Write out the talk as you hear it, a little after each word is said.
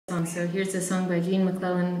song. So here's a song by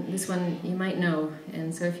MacLellan. This one you might know,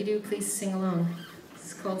 and so if you do, please sing along.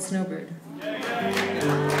 It's called Snowbird.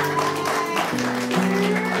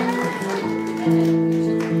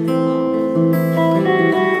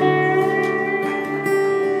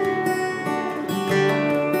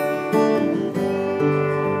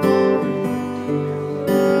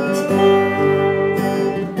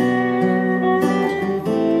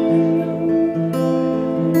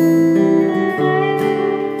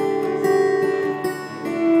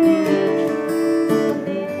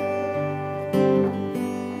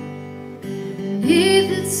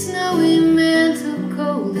 Beneath its snowy mantle,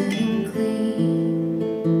 cold and clean,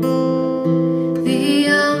 the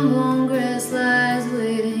unborn grass lies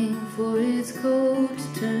waiting for its coat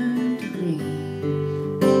to turn to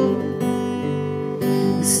green.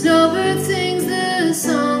 The snowbird sings the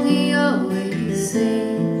song he always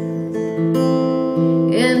sings,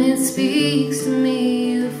 and it speaks to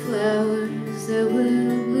me of flowers that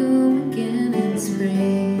will bloom again in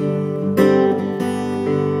spring.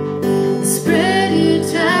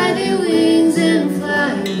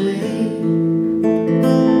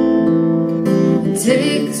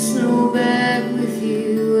 Take the snow back with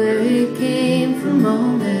you where it came from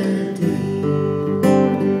on that day.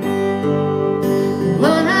 The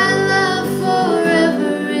one I love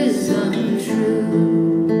forever is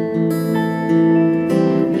untrue.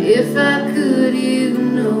 If I could, you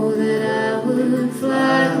know that I would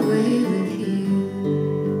fly away with you.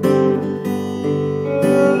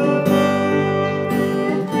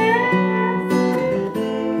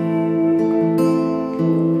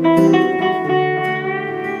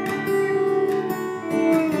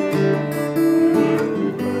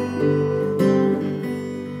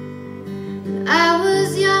 I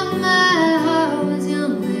was young, my heart was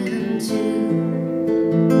young then too,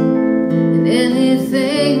 and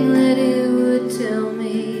anything that it would tell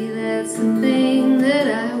me, that's the